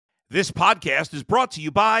This podcast is brought to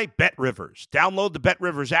you by BetRivers. Download the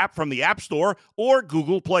BetRivers app from the App Store or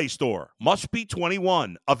Google Play Store. Must be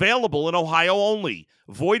 21. Available in Ohio only.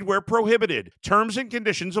 Void where prohibited. Terms and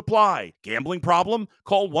conditions apply. Gambling problem?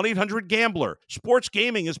 Call 1-800-GAMBLER. Sports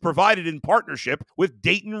gaming is provided in partnership with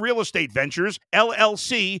Dayton Real Estate Ventures,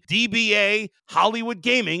 LLC, DBA, Hollywood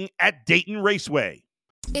Gaming at Dayton Raceway.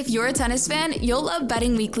 If you're a tennis fan, you'll love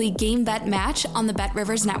Betting Weekly Game Bet Match on the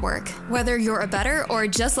BetRivers Network. Whether you're a bettor or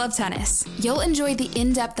just love tennis, you'll enjoy the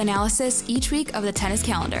in-depth analysis each week of the tennis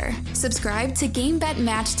calendar. Subscribe to Game Bet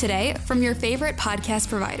Match today from your favorite podcast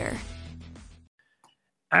provider.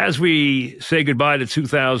 As we say goodbye to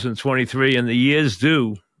 2023, and the years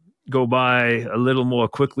do go by a little more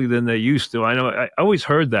quickly than they used to. I know I always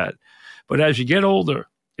heard that, but as you get older,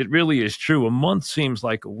 it really is true. A month seems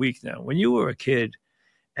like a week now. When you were a kid,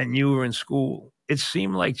 and you were in school, it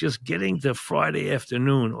seemed like just getting to Friday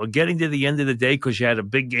afternoon or getting to the end of the day because you had a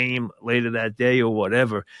big game later that day or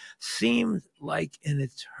whatever seemed like an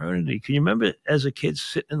eternity. Can you remember as a kid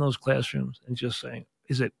sitting in those classrooms and just saying,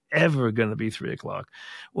 is it ever going to be 3 o'clock?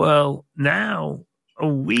 Well, now a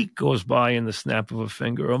week goes by in the snap of a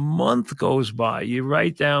finger. A month goes by. You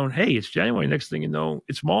write down, hey, it's January. Next thing you know,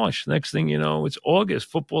 it's March. Next thing you know, it's August.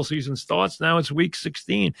 Football season starts. Now it's week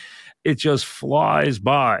 16. It just flies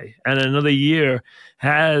by. And another year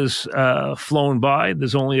has flown by.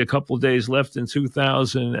 There's only a couple of days left in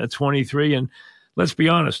 2023. And let's be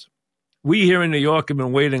honest, we here in New York have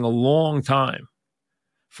been waiting a long time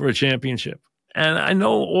for a championship. And I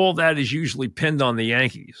know all that is usually pinned on the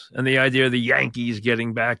Yankees and the idea of the Yankees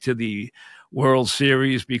getting back to the World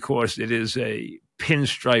Series because it is a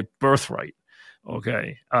pinstripe birthright,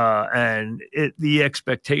 okay? And the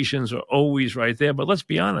expectations are always right there. But let's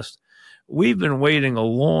be honest, we've been waiting a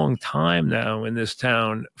long time now in this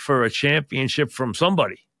town for a championship from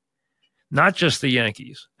somebody, not just the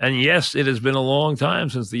Yankees. And yes, it has been a long time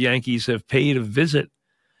since the Yankees have paid a visit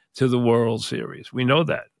to the World Series. We know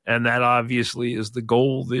that. And that obviously is the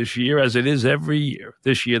goal this year, as it is every year.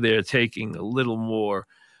 This year, they're taking a little more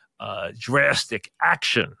drastic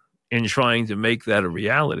action in trying to make that a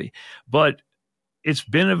reality. But it's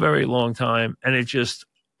been a very long time, and it just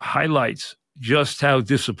highlights just how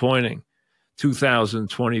disappointing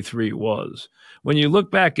 2023 was. When you look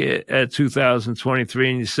back at 2023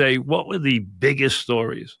 and you say, what were the biggest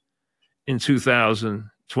stories in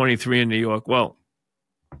 2023 in New York? Well,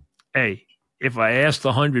 hey, if I asked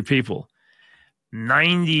 100 people,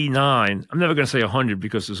 99, I'm never going to say 100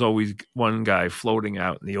 because there's always one guy floating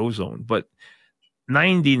out in the ozone, but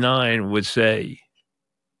 99 would say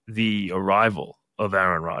the arrival of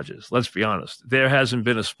Aaron Rodgers. Let's be honest. There hasn't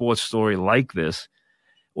been a sports story like this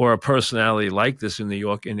or a personality like this in New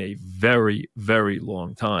York in a very, very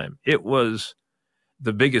long time. It was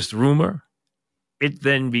the biggest rumor. It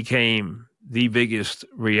then became the biggest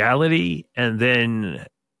reality, and then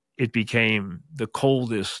it became the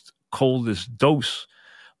coldest dose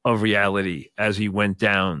of reality as he went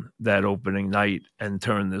down that opening night and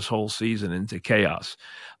turned this whole season into chaos.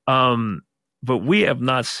 But we have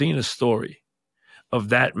not seen a story of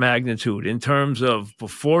that magnitude in terms of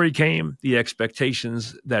before he came, the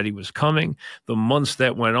expectations that he was coming, the months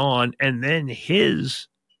that went on, and then his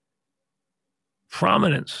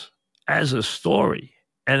prominence as a story.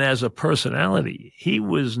 And as a personality, he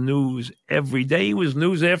was news every day. He was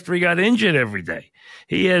news after he got injured every day.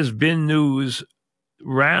 He has been news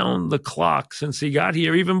round the clock since he got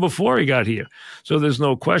here, even before he got here. So there's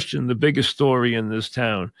no question the biggest story in this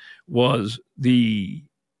town was the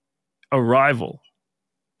arrival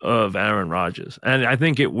of Aaron Rodgers. And I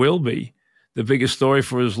think it will be the biggest story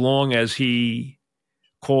for as long as he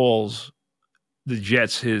calls the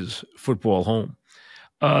Jets his football home.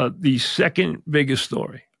 The second biggest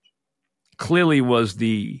story clearly was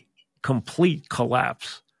the complete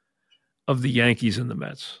collapse of the Yankees and the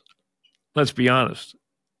Mets. Let's be honest.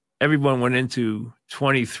 Everyone went into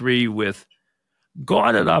 23 with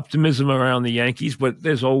guarded optimism around the Yankees, but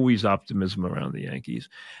there's always optimism around the Yankees.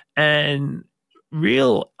 And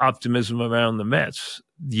real optimism around the Mets.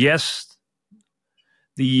 Yes,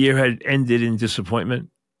 the year had ended in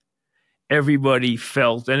disappointment. Everybody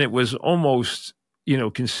felt, and it was almost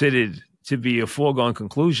considered to be a foregone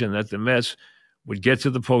conclusion that the Mets would get to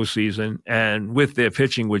the postseason and with their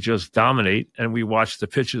pitching would just dominate, and we watched the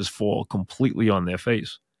pitchers fall completely on their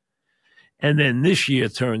face. And then this year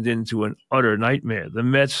turned into an utter nightmare. The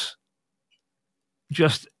Mets,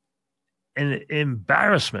 just an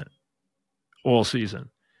embarrassment all season,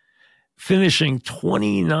 finishing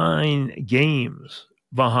 29 games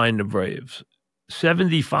behind the Braves,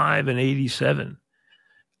 75 and 87.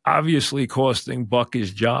 Obviously costing Buck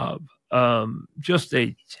his job. Just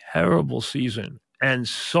a terrible season and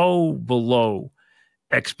so below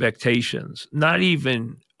expectations, not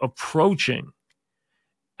even approaching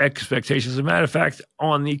expectations. As a matter of fact,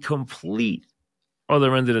 on the complete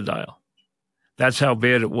other end of the dial. That's how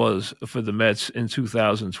bad it was for the Mets in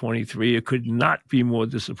 2023. It could not be more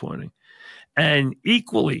disappointing. And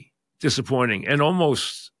equally disappointing and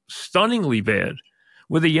almost stunningly bad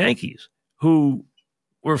were the Yankees, who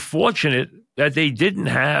were fortunate that they didn't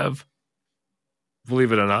have,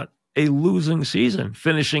 believe it or not, a losing season,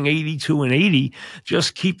 finishing 82-80,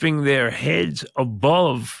 just keeping their heads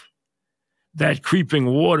above that creeping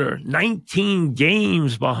water, 19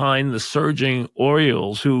 games behind the surging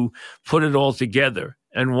Orioles, who put it all together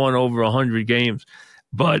and won over 100 games,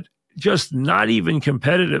 but just not even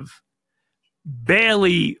competitive,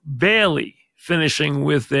 barely finishing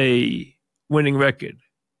with a winning record,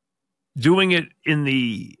 doing it in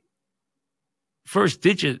the first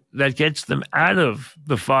digit that gets them out of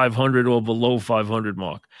the 500 or below 500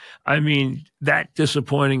 mark. I mean, that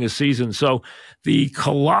disappointing a season. So the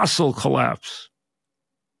colossal collapse,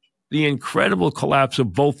 the incredible collapse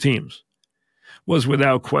of both teams was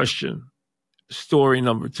without question story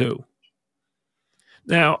number 2.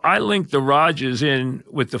 Now, I linked the Rogers in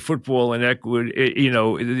with the football and equity,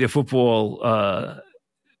 the football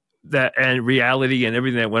that and reality and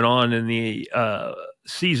everything that went on in the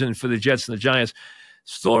season for the Jets and the Giants.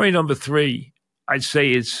 Story number 3, I'd say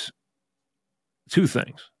it's 2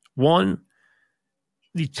 things. One,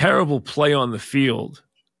 the terrible play on the field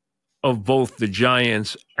of both the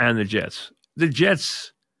Giants and the Jets. The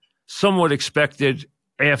Jets, somewhat expected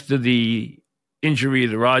after the injury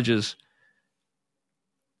to Rodgers,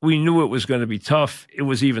 we knew it was going to be tough. It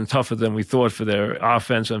was even tougher than we thought for their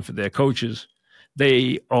offense and for their coaches.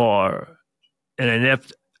 They are an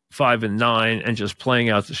inept 5-9 and just playing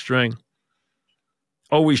out the string.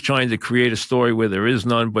 Always trying to create a story where there is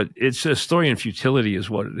none, but it's a story in futility is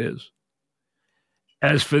what it is.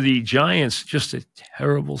 As for the Giants, just a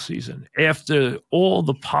terrible season. After all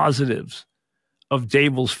the positives of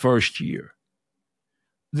Dable's first year,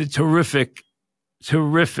 the terrific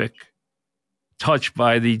touch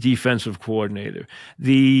by the defensive coordinator,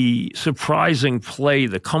 the surprising play,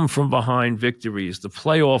 the come-from-behind victories, the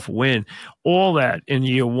playoff win, all that in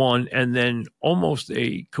year 1, and then almost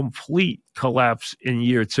a complete collapse in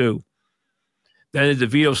year 2. Then the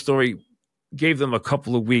DeVito story gave them a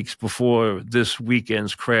couple of weeks before this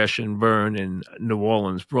weekend's crash and burn in New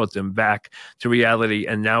Orleans brought them back to reality,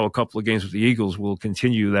 and now a couple of games with the Eagles will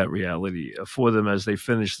continue that reality for them as they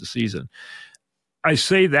finish the season. I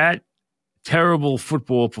say that terrible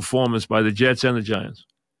football performance by the Jets and the Giants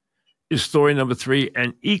is story number 3,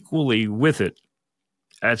 and equally with it,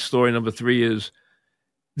 at story number 3 is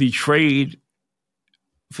the trade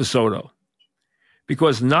for Soto.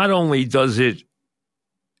 Because not only does it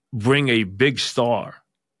bring a big star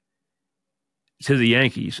to the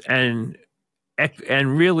Yankees and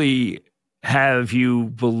really have you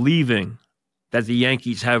believing that the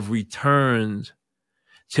Yankees have returned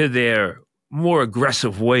to their more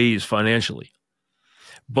aggressive ways financially.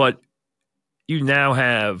 But you now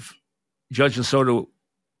have Judge and Soto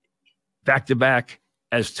back-to-back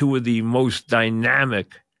as 2 of the most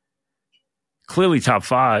dynamic, clearly top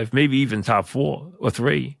 5, maybe even top 4 or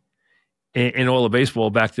 3 in all of baseball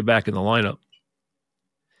back-to-back in the lineup.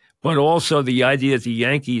 But also the idea that the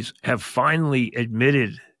Yankees have finally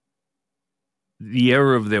admitted the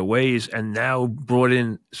error of their ways and now brought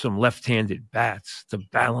in some left-handed bats to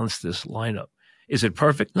balance this lineup. Is it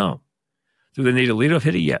perfect? No. Do they need a leadoff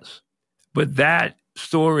hitter? Yes. But that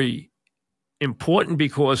story, important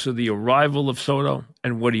because of the arrival of Soto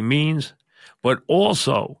and what he means, but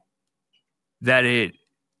also that it,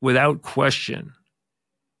 without question,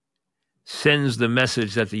 sends the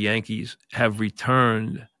message that the Yankees have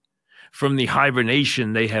returned from the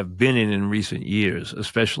hibernation they have been in recent years,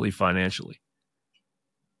 especially financially.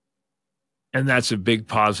 And that's a big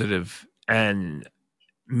positive and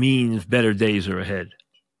means better days are ahead.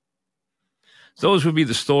 Those would be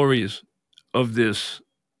the stories of this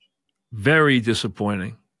very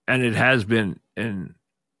disappointing, and it has been an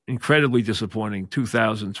incredibly disappointing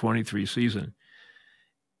 2023 season.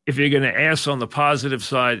 If you're going to ask on the positive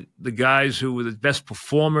side, the guys who were the best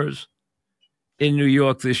performers in New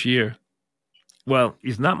York this year, well,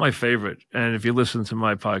 he's not my favorite. And if you listen to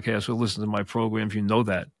my podcast or listen to my programs, you know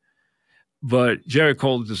that. But Jarrett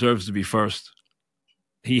Cole deserves to be first.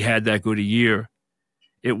 He had that good a year.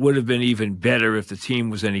 It would have been even better if the team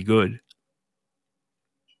was any good.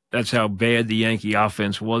 That's how bad the Yankee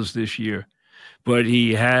offense was this year. But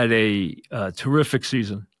he had a terrific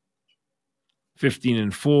season.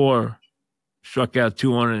 15-4, struck out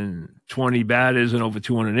 220 batters and over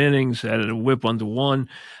 200 innings, had a whip under one,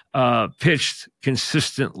 pitched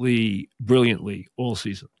consistently, brilliantly all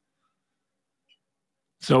season.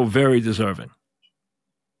 So very deserving.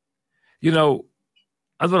 You know,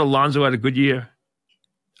 I thought Alonso had a good year.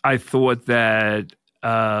 I thought that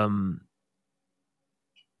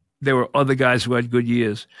there were other guys who had good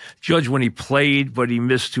years. Judge, when he played, but he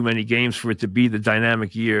missed too many games for it to be the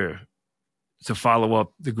dynamic year to follow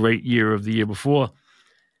up the great year of the year before.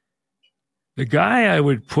 The guy I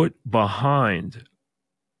would put behind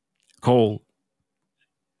Cole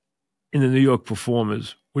in the New York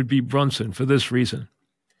performers would be Brunson for this reason.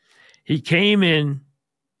 He came in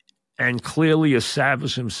and clearly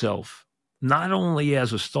established himself, not only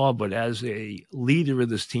as a star, but as a leader of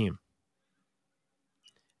this team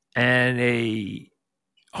and a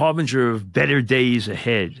harbinger of better days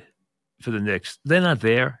ahead for the Knicks. They're not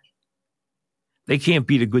there. They can't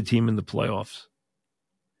beat a good team in the playoffs.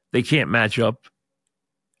 They can't match up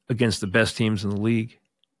against the best teams in the league.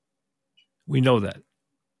 We know that.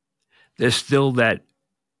 They're still that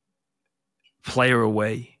player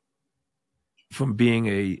away from being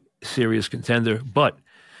a serious contender, but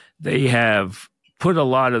they have put a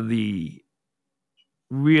lot of the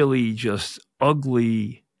really just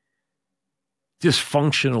ugly,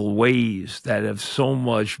 dysfunctional ways that have so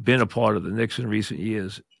much been a part of the Knicks in recent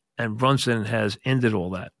years. And Brunson has ended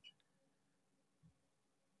all that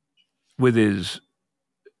with his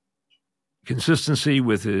consistency,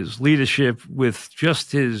 with his leadership, with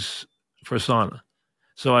just his persona.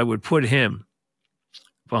 So I would put him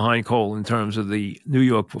behind Cole in terms of the New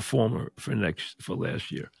York performer for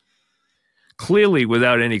last year. Clearly,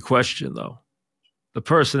 without any question, though, the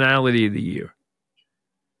personality of the year,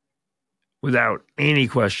 without any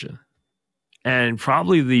question, and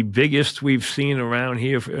probably the biggest we've seen around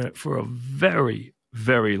here for a very,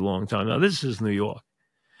 very long time. Now, this is New York.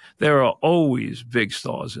 There are always big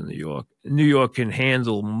stars in New York. New York can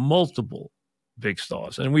handle multiple big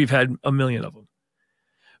stars, and we've had a million of them.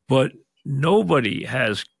 But nobody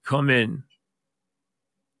has come in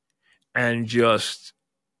and just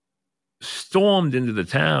stormed into the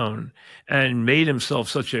town and made himself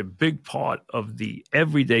such a big part of the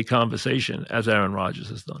everyday conversation as Aaron Rodgers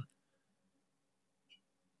has done.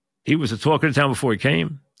 He was the talk of the town before he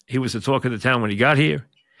came. He was the talk of the town when he got here.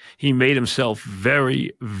 He made himself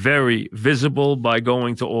very, very visible by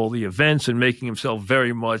going to all the events and making himself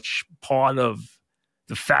very much part of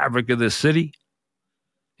the fabric of this city.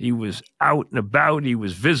 He was out and about. He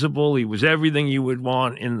was visible. He was everything you would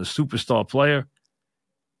want in the superstar player.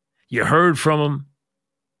 You heard from him.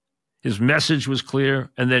 His message was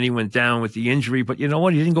clear, and then he went down with the injury. But you know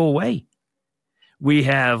what? He didn't go away. We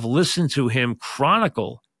have listened to him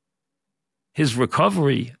chronicle his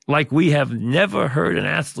recovery like we have never heard an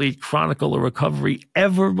athlete chronicle a recovery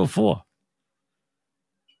ever before.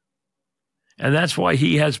 And that's why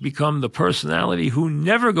he has become the personality who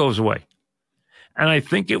never goes away. And I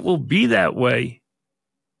think it will be that way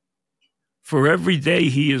for every day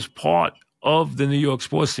he is part of the New York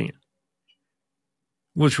sports scene,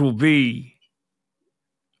 which will be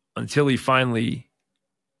until he finally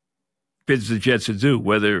bids the Jets adieu,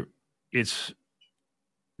 whether it's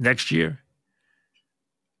next year,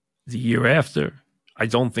 the year after. I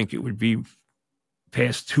don't think it would be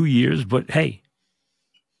past 2 years, but hey,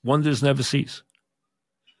 wonders never cease.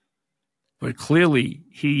 But clearly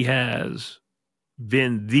he has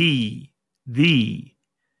been the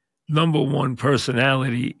number one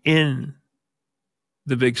personality in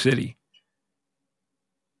the big city.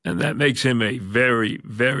 And that makes him a very,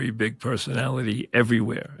 very big personality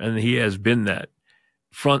everywhere. And he has been that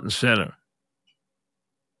front and center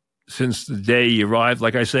since the day he arrived,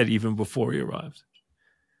 like I said, even before he arrived.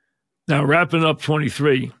 Now, wrapping up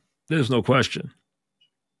 23, there's no question.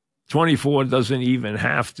 24 doesn't even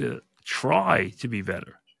have to try to be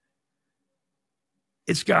better.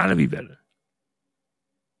 It's got to be better.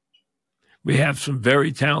 We have some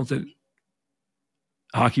very talented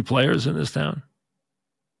hockey players in this town.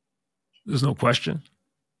 There's no question.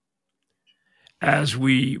 As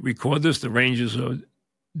we record this, the Rangers are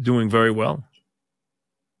doing very well.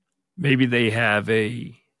 Maybe they have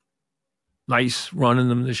a nice run in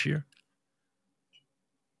them this year.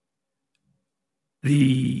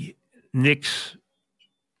 The Knicks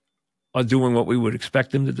are doing what we would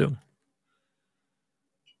expect them to do.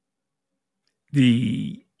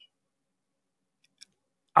 The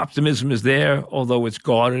optimism is there, although it's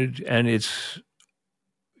guarded and it's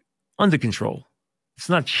under control. It's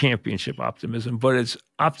not championship optimism, but it's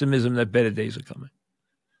optimism that better days are coming.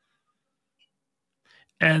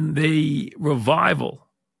 And the revival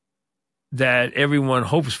that everyone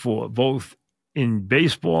hopes for, both in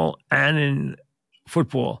baseball and in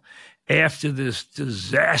football after this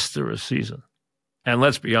disastrous season. And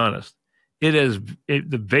let's be honest,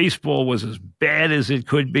 the baseball was as bad as it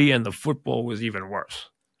could be, and the football was even worse.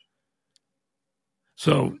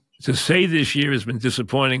 So to say this year has been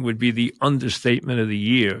disappointing would be the understatement of the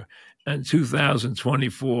year. And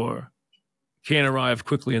 2024 can't arrive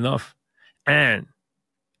quickly enough. And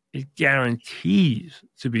it guarantees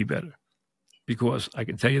to be better, because I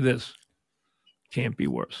can tell you this, can't be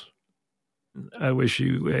worse. I wish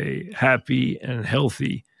you a happy and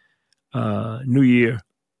healthy new year,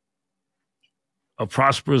 a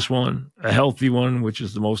prosperous one, a healthy one, which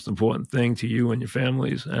is the most important thing to you and your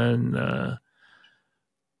families. And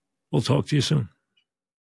we'll talk to you soon.